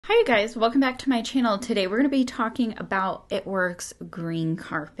Hi you guys, welcome back to my channel. Today we're going to be talking about itworks green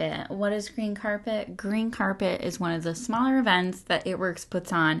carpet. What is green carpet? Green carpet is one of the smaller events that itworks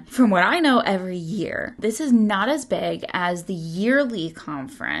puts on, from what I know, every year. This is not as big as the yearly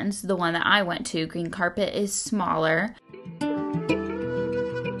conference, the one that I went to. Green carpet is smaller.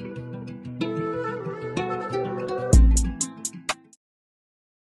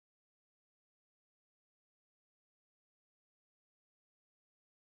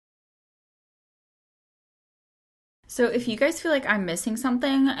 So if you guys feel like I'm missing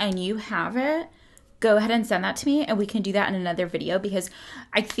something and you have it, go ahead and send that to me and we can do that in another video, because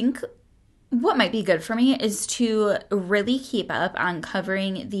I think what might be good for me is to really keep up on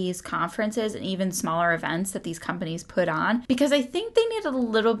covering these conferences and even smaller events that these companies put on, because I think they need a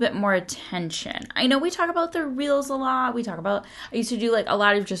little bit more attention. I know we talk about their reels a lot. I used to do like a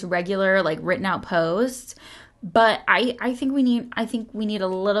lot of just regular like written out posts. But I think we need a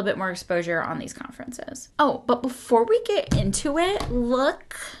little bit more exposure on these conferences. Oh, but before we get into it,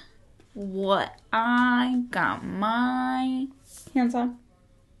 look what I got my hands on.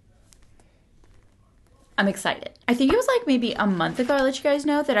 I'm excited. I think it was like maybe a month ago I let you guys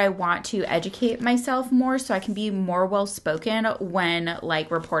know that I want to educate myself more so I can be more well-spoken when like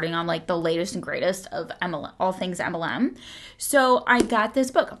reporting on like the latest and greatest of MLM, all things MLM. So I got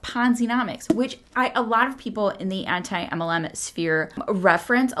this book, Ponzinomics, which a lot of people in the anti-MLM sphere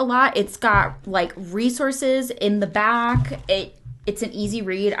reference a lot. It's got like resources in the back. It's an easy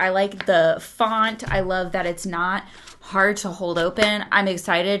read. I like the font. I love that it's not hard to hold open. I'm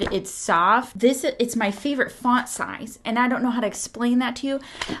excited. It's soft. It's my favorite font size, and I don't know how to explain that to you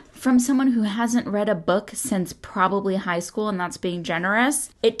from someone who hasn't read a book since probably high school, and that's being generous.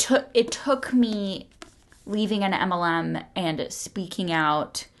 It took me leaving an MLM and speaking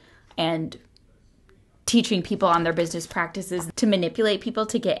out and teaching people on their business practices to manipulate people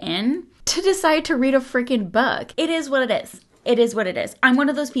to get in, to decide to read a freaking book. It is what it is. It is what it is. I'm one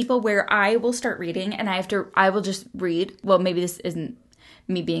of those people where I will start reading and I will just read. Well, maybe this isn't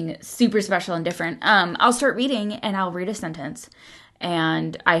me being super special and different. I'll start reading and I'll read a sentence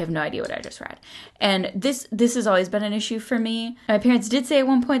and I have no idea what I just read. And this has always been an issue for me. My parents did say at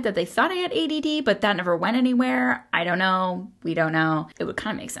one point that they thought I had ADD, but that never went anywhere. I don't know. We don't know. It would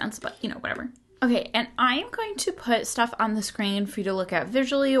kind of make sense, but whatever. Okay, and I'm going to put stuff on the screen for you to look at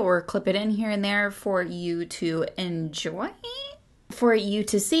visually or clip it in here and there for you to enjoy, for you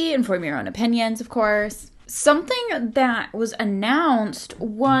to see and form your own opinions, of course. Something that was announced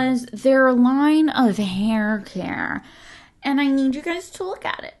was their line of hair care. And I need you guys to look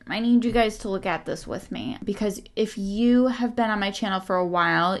at it. I need you guys to look at this with me, because if you have been on my channel for a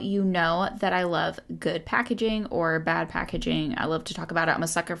while, you know that I love good packaging or bad packaging. I love to talk about it. I'm a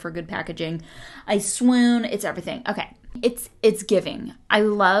sucker for good packaging. I swoon. It's everything. Okay. It's giving. I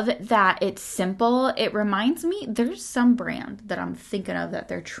love that it's simple. It reminds me, there's some brand that I'm thinking of that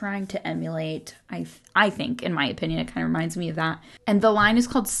they're trying to emulate. I think, in my opinion, it kind of reminds me of that. And the line is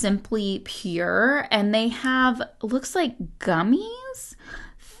called Simply Pure, and they have, looks like gummies,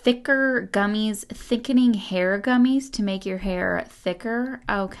 thicker gummies, thickening hair gummies to make your hair thicker.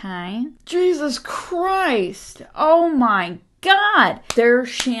 Okay. Jesus Christ. Oh my God. Their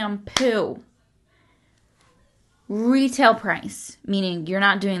shampoo. Retail price, meaning you're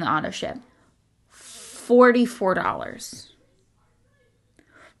not doing the auto ship, $44.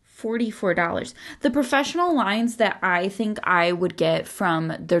 $44. The professional lines that I think I would get from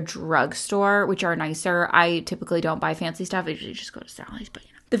the drugstore, which are nicer. I typically don't buy fancy stuff. I usually just go to Sally's, but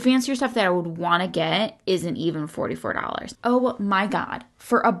the fancier stuff that I would want to get isn't even $44. Oh my God.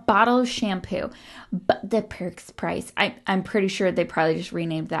 For a bottle of shampoo. But the perks price, I'm pretty sure they probably just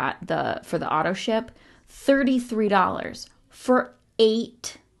renamed that for the auto ship. $33 for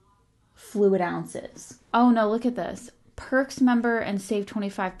 8 fluid ounces. Oh no, look at this. Perks member and save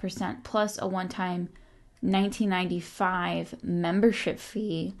 25% plus a one-time $19.95 membership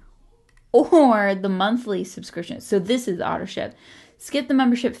fee or the monthly subscription. So this is the auto ship. Skip the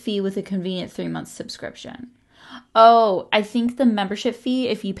membership fee with a convenient 3-month subscription. Oh, I think the membership fee,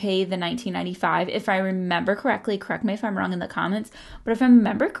 if you pay the $19.95, if I remember correctly, correct me if I'm wrong in the comments, but if I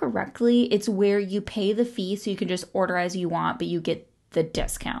remember correctly, it's where you pay the fee so you can just order as you want, but you get the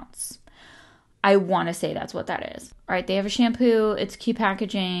discounts. I want to say that's what that is. All right, they have a shampoo. It's cute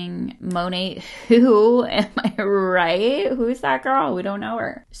packaging. Monat, who? Am I right? Who's that girl? We don't know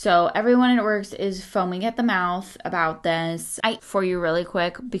her. So everyone at Works is foaming at the mouth about this. For you really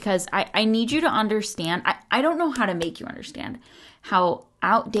quick, because I need you to understand. I don't know how to make you understand how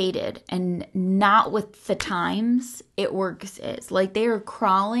outdated and not with the times itworks is. Like, they are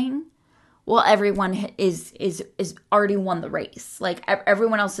crawling well, everyone is already won the race. Like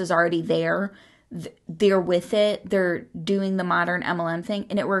everyone else is already there. They're with it. They're doing the modern MLM thing,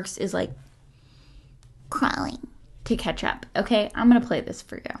 and itworks is like crawling to catch up. Okay, I'm gonna play this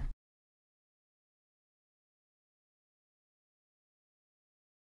for you.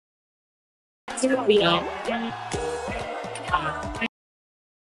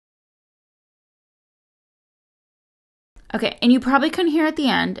 Okay, and you probably couldn't hear at the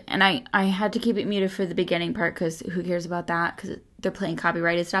end, and I had to keep it muted for the beginning part because who cares about that, because they're playing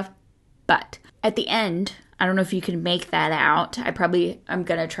copyrighted stuff. But at the end, I don't know if you can make that out. I'm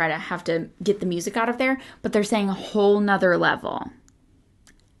going to try to have to get the music out of there, but they're saying a whole nother level.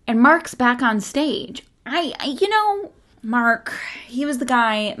 And Mark's back on stage. Mark, he was the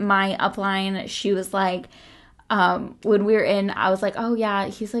guy, my upline, she was like, when we were in, I was like, oh yeah,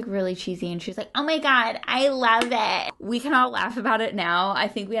 he's like really cheesy. And she was like, oh my God, I love it. We can all laugh about it now. I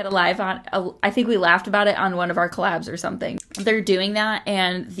think we had I think we laughed about it on one of our collabs or something. They're doing that.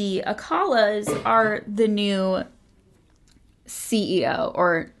 And the Akalas are the new CEO,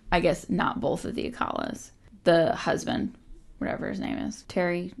 or I guess not both of the Akalas, the husband, whatever his name is,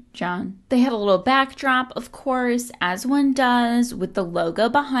 Terry, John. They had a little backdrop, of course, as one does, with the logo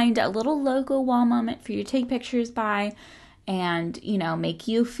behind it, a little logo wall moment for you to take pictures by and, make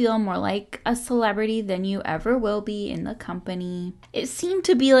you feel more like a celebrity than you ever will be in the company. It seemed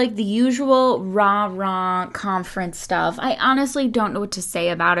to be like the usual rah-rah conference stuff. I honestly don't know what to say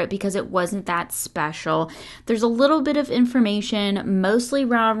about it because it wasn't that special. There's a little bit of information, mostly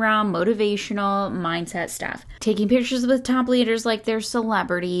rah-rah, motivational, mindset stuff. Taking pictures with top leaders like they're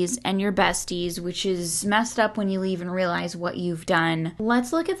celebrities and your besties, which is messed up when you leave and realize what you've done.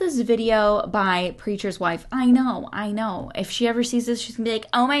 Let's look at this video by Preacher's Wife. I know. If she ever sees this, she's gonna be like,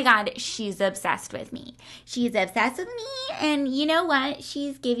 oh my God, she's obsessed with me. She's obsessed with me, and you know what?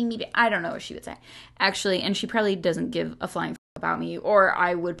 She's giving me... I don't know what she would say. Actually, and she probably doesn't give a flying about me, or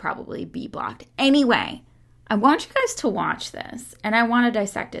I would probably be blocked. Anyway, I want you guys to watch this, and I want to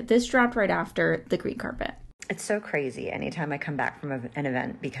dissect it. This dropped right after the green carpet. It's so crazy anytime I come back from an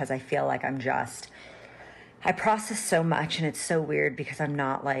event because I feel like I process so much, and it's so weird because I'm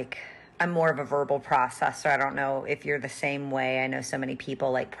more of a verbal processor. I don't know if you're the same way. I know so many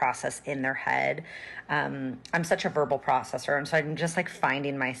people process in their head. I'm such a verbal processor. And so I'm just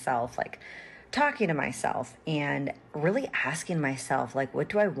finding myself talking to myself and really asking myself, what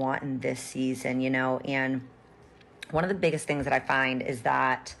do I want in this season, And one of the biggest things that I find is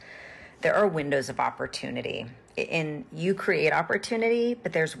that there are windows of opportunity. And you create opportunity,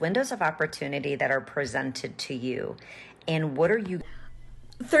 but there's windows of opportunity that are presented to you. And what are you...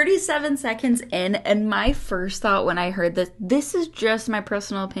 37 seconds in, and my first thought when I heard this is just my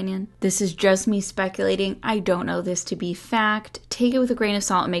personal opinion. This is just me speculating. I don't know this to be fact. Take it with a grain of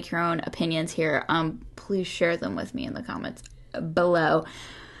salt and make your own opinions here. Please share them with me in the comments below.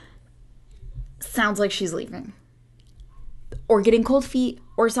 Sounds like she's leaving. Or getting cold feet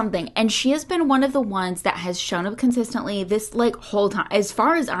or something. And she has been one of the ones that has shown up consistently this whole time. As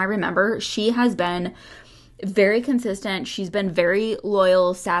far as I remember, she has been very consistent. She's been very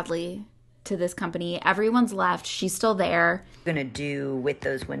loyal, sadly, to this company. Everyone's left. She's still there. Going to do with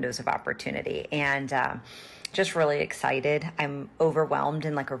those windows of opportunity, and just really excited. I'm overwhelmed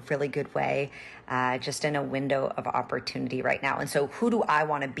in a really good way, just in a window of opportunity right now. And so who do I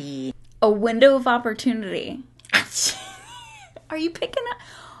want to be? A window of opportunity. Are you picking up?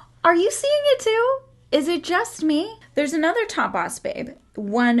 Are you seeing it too? Is it just me? There's another top boss babe,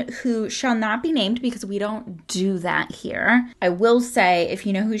 one who shall not be named because we don't do that here. I will say, if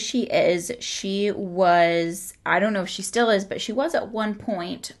you know who she is, she was, I don't know if she still is, but she was at one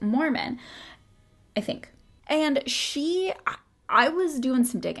point Mormon, I think. And I was doing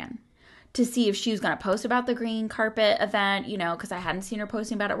some digging to see if she was going to post about the green carpet event, because I hadn't seen her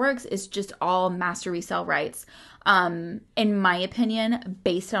posting about it. Works. It's just all master resale rights. In my opinion,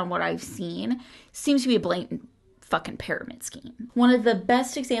 based on what I've seen, seems to be a blatant fucking pyramid scheme. One of the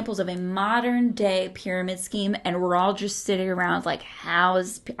best examples of a modern day pyramid scheme, and we're all just sitting around how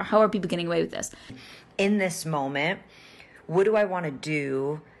are people getting away with this? In this moment, what do I want to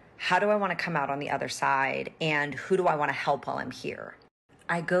do? How do I want to come out on the other side? And who do I want to help while I'm here?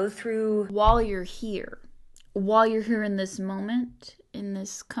 I go through... While you're here in this moment, in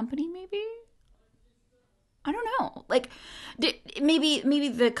this company, maybe? I don't know. Maybe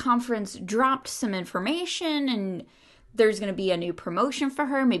the conference dropped some information and there's going to be a new promotion for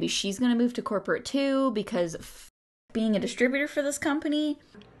her. Maybe she's going to move to corporate too because being a distributor for this company.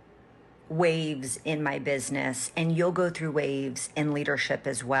 Waves in my business, and you'll go through waves in leadership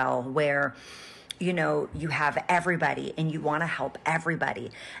as well, where you have everybody and you want to help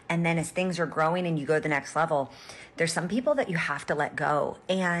everybody. And then as things are growing and you go to the next level, there's some people that you have to let go.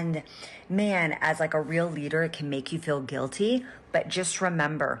 And man, as like a real leader, it can make you feel guilty. But just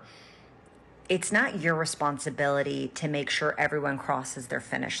remember, it's not your responsibility to make sure everyone crosses their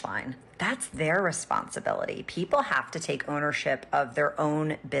finish line. That's their responsibility. People have to take ownership of their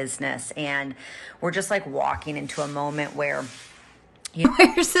own business. And we're just like walking into a moment where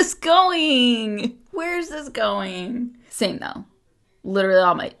where's this going? Where's this going? Same though. Literally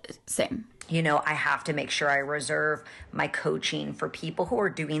all my same. I have to make sure I reserve my coaching for people who are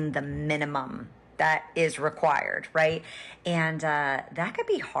doing the minimum that is required, right? And that could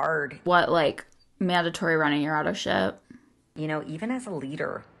be hard. What, like mandatory running your auto ship? Even as a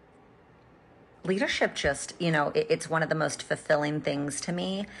leader, leadership just, it's one of the most fulfilling things to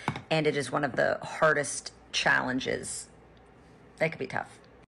me. And it is one of the hardest challenges. That could be tough.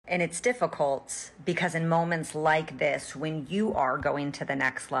 And it's difficult because in moments like this, when you are going to the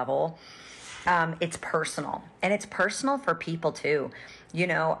next level, it's personal. And it's personal for people too.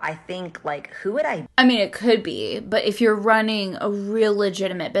 I think like, who would I mean, it could be, but if you're running a real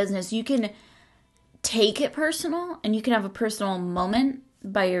legitimate business, you can take it personal and you can have a personal moment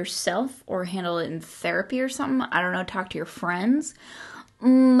by yourself or handle it in therapy or something. I don't know, talk to your friends.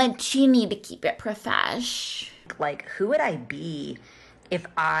 But you need to keep it profesh. Like, who would I be if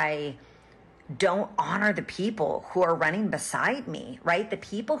I don't honor the people who are running beside me, right? The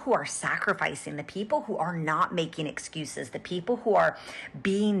people who are sacrificing, the people who are not making excuses, the people who are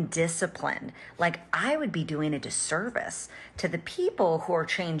being disciplined. Like, I would be doing a disservice to the people who are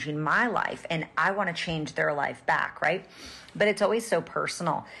changing my life, and I want to change their life back, right? But it's always so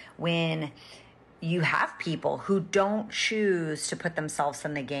personal when you have people who don't choose to put themselves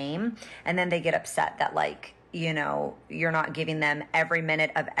in the game, and then they get upset that like, you're not giving them every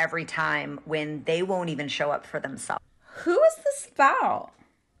minute of every time when they won't even show up for themselves. Who is this about?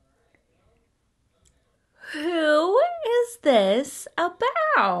 Who is this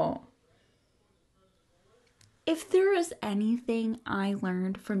about? If there is anything I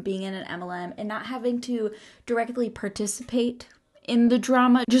learned from being in an MLM and not having to directly participate in the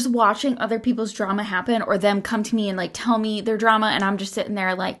drama, just watching other people's drama happen or them come to me and like tell me their drama and I'm just sitting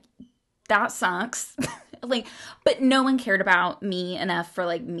there like, that sucks. Like, but no one cared about me enough for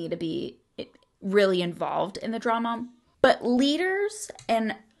like me to be really involved in the drama. But leaders,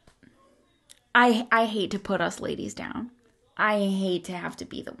 and I hate to put us ladies down. I hate to have to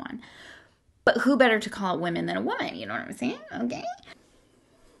be the one. But who better to call it women than a woman? You know what I'm saying? Okay.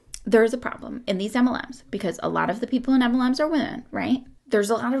 There is a problem in these MLMs because a lot of the people in MLMs are women, right?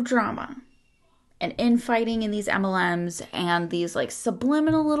 There's a lot of drama and infighting in these MLMs and these like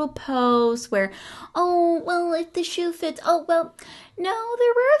subliminal little posts where, oh, well, if the shoe fits, oh, well, no,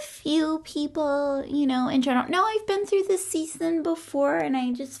 there were a few people, in general. No, I've been through this season before and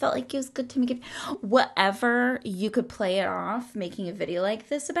I just felt like it was good to make it. Whatever you could play it off, making a video like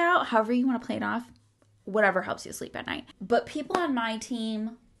this about, however you want to play it off, whatever helps you sleep at night. But people on my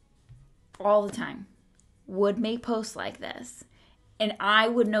team all the time would make posts like this and I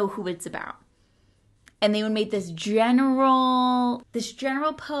would know who it's about. And they would make this general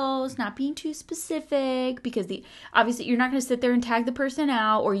post, not being too specific, because obviously you're not going to sit there and tag the person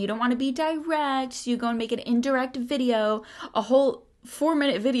out, or you don't want to be direct, so you go and make an indirect video, a whole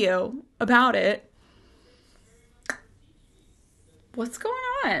 4-minute video about it. What's going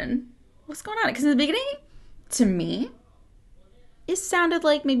on? Because in the beginning, to me, it sounded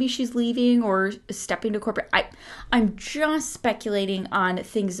like maybe she's leaving or stepping to corporate. I'm just speculating on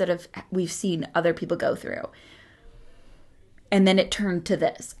things that we've seen other people go through. And then it turned to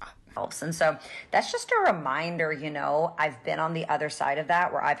this. And so that's just a reminder, I've been on the other side of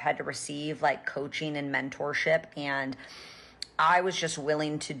that where I've had to receive like coaching and mentorship. And I was just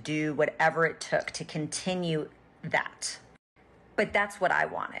willing to do whatever it took to continue that. But that's what I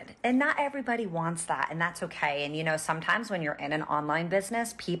wanted. And not everybody wants that, and that's okay. And sometimes when you're in an online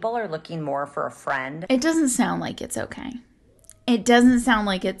business, people are looking more for a friend. It doesn't sound like it's okay. It doesn't sound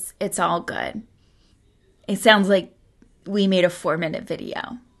like it's all good. It sounds like we made a 4-minute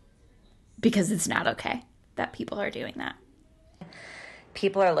video because it's not okay that people are doing that.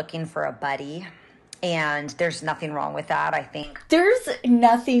 People are looking for a buddy, and there's nothing wrong with that, I think. There's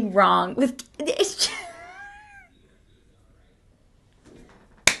nothing wrong with it.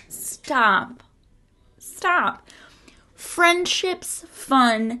 Stop. Friendships,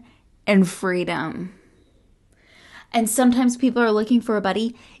 fun, and freedom. And sometimes people are looking for a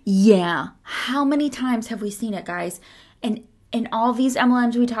buddy. Yeah. How many times have we seen it, guys? And in all these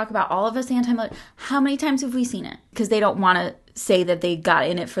MLMs we talk about, all of us anti-MLM, how many times have we seen it? Because they don't want to say that they got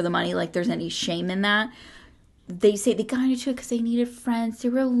in it for the money, like there's any shame in that. They say they got into it because they needed friends. They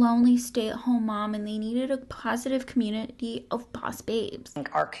were a lonely stay-at-home mom, and they needed a positive community of boss babes. I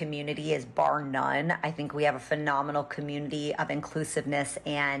think our community is bar none. I think we have a phenomenal community of inclusiveness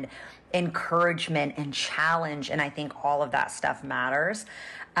and encouragement and challenge, and I think all of that stuff matters.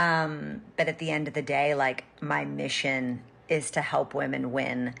 But at the end of the day, like, my mission is to help women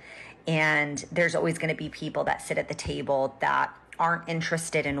win. And there's always going to be people that sit at the table that aren't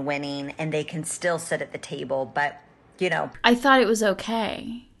interested in winning, and they can still sit at the table, but I thought it was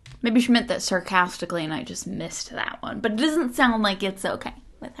okay. Maybe she meant that sarcastically and I just missed that one, but it doesn't sound like it's okay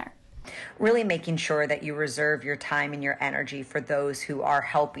with her. Really making sure that you reserve your time and your energy for those who are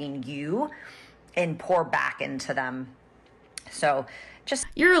helping you and pour back into them. So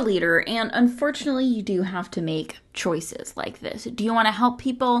you're a leader, and unfortunately you do have to make choices like this. Do you want to help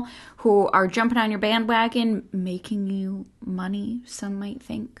people who are jumping on your bandwagon, making you money, some might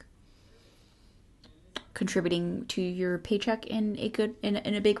think, contributing to your paycheck in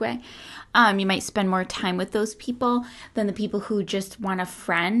a big way? You might spend more time with those people than the people who just want a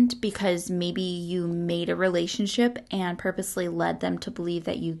friend because maybe you made a relationship and purposely led them to believe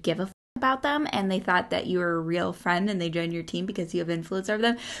that you give a about them, and they thought that you were a real friend, and they joined your team because you have influence over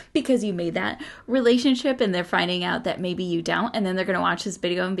them, because you made that relationship, and they're finding out that maybe you don't, and then they're going to watch this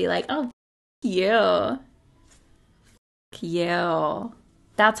video and be like, oh, you.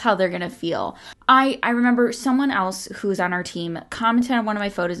 That's how they're going to feel. I remember someone else who's on our team commented on one of my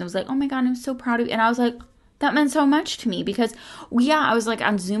photos and was like, oh my God, I'm so proud of you. And I was like, that meant so much to me because, I was like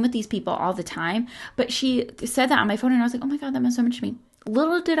on Zoom with these people all the time, but she said that on my phone and I was like, oh my God, that meant so much to me.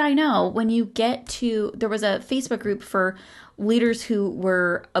 Little did I know, when you get to, there was a Facebook group for leaders who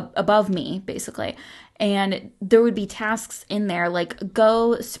were above me, basically. And there would be tasks in there, like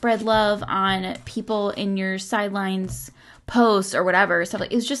go spread love on people in your sidelines posts or whatever. Stuff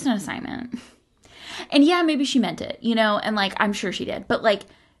like, it was just an assignment. And maybe she meant it, and like, I'm sure she did. But like,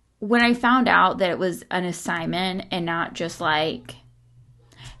 when I found out that it was an assignment and not just like,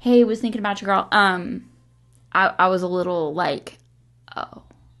 hey, was thinking about your girl, I was a little like, oh.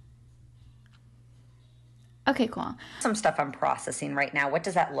 Okay, cool. Some stuff I'm processing right now. What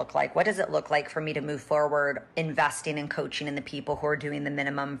does that look like? What does it look like for me to move forward, investing and coaching in the people who are doing the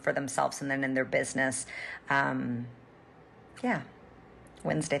minimum for themselves and then in their business?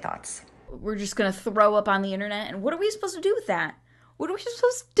 Wednesday thoughts. We're just going to throw up on the internet. And what are we supposed to do with that? What are we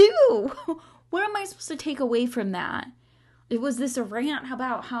supposed to do? What am I supposed to take away from that? Was this a rant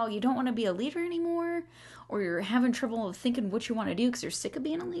about how you don't want to be a leader anymore? Or you're having trouble thinking what you want to do because you're sick of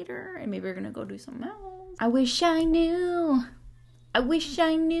being a leader and maybe you're going to go do something else? I wish I knew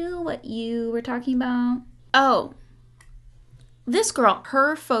what you were talking about. Oh, this girl,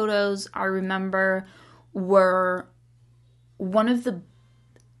 her photos, I remember, were one of the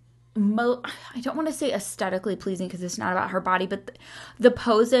I don't want to say aesthetically pleasing because it's not about her body, but the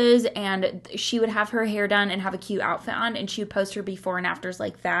poses, and she would have her hair done and have a cute outfit on, and she would post her before and afters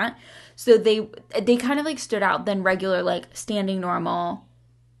like that. So they kind of like stood out than regular, like standing normal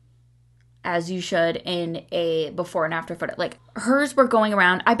as you should in a before and after photo. Like hers were going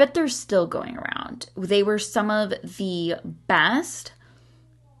around. I bet they're still going around. They were some of the best.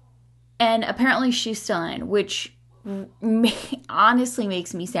 And apparently she's still in, which honestly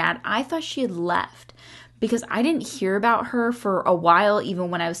makes me sad. I thought she had left because I didn't hear about her for a while, even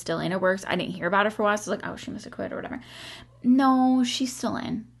when I was still in itworks. I didn't hear about her for a while. So I was like, oh, she must have quit or whatever. No, she's still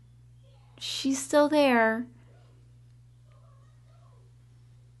in. She's still there.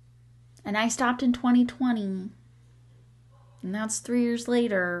 And I stopped in 2020. And that's 3 years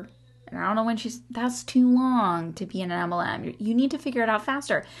later. And I don't know when that's too long to be in an MLM. You need to figure it out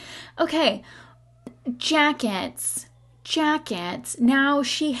faster. Okay. Jackets. Now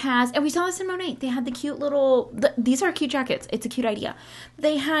she has, and we saw this in Monat. They had the cute little, these are cute jackets. It's a cute idea.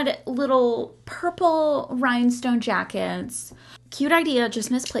 They had little purple rhinestone jackets. Cute idea,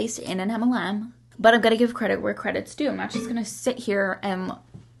 just misplaced in an MLM. But I'm going to give credit where credit's due. I'm not just going to sit here and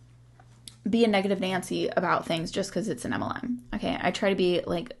be a negative Nancy about things just because it's an MLM. Okay, I try to be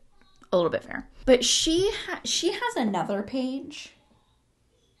like a little bit fair. But she has another page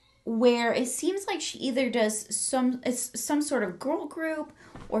where it seems like she either does some sort of girl group,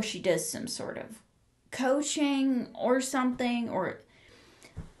 or she does some sort of coaching or something, or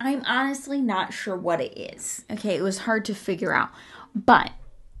I'm honestly not sure what it is. Okay, it was hard to figure out. But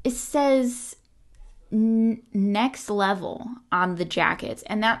it says next level on the jackets,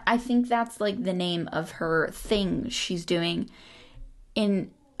 and that, I think that's like the name of her thing she's doing in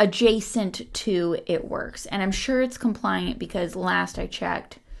adjacent to itworks. And I'm sure it's compliant because last I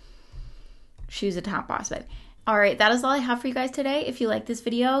checked, she was a top boss babe. All right, that is all I have for you guys today. If you like this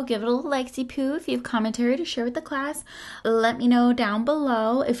video, give it a little likesy poo. If you have commentary to share with the class, let me know down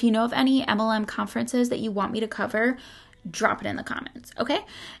below. If you know of any MLM conferences that you want me to cover, drop it in the comments, okay?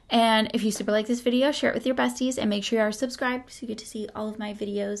 And if you super like this video, share it with your besties and make sure you are subscribed so you get to see all of my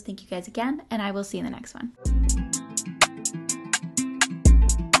videos. Thank you guys again, and I will see you in the next one.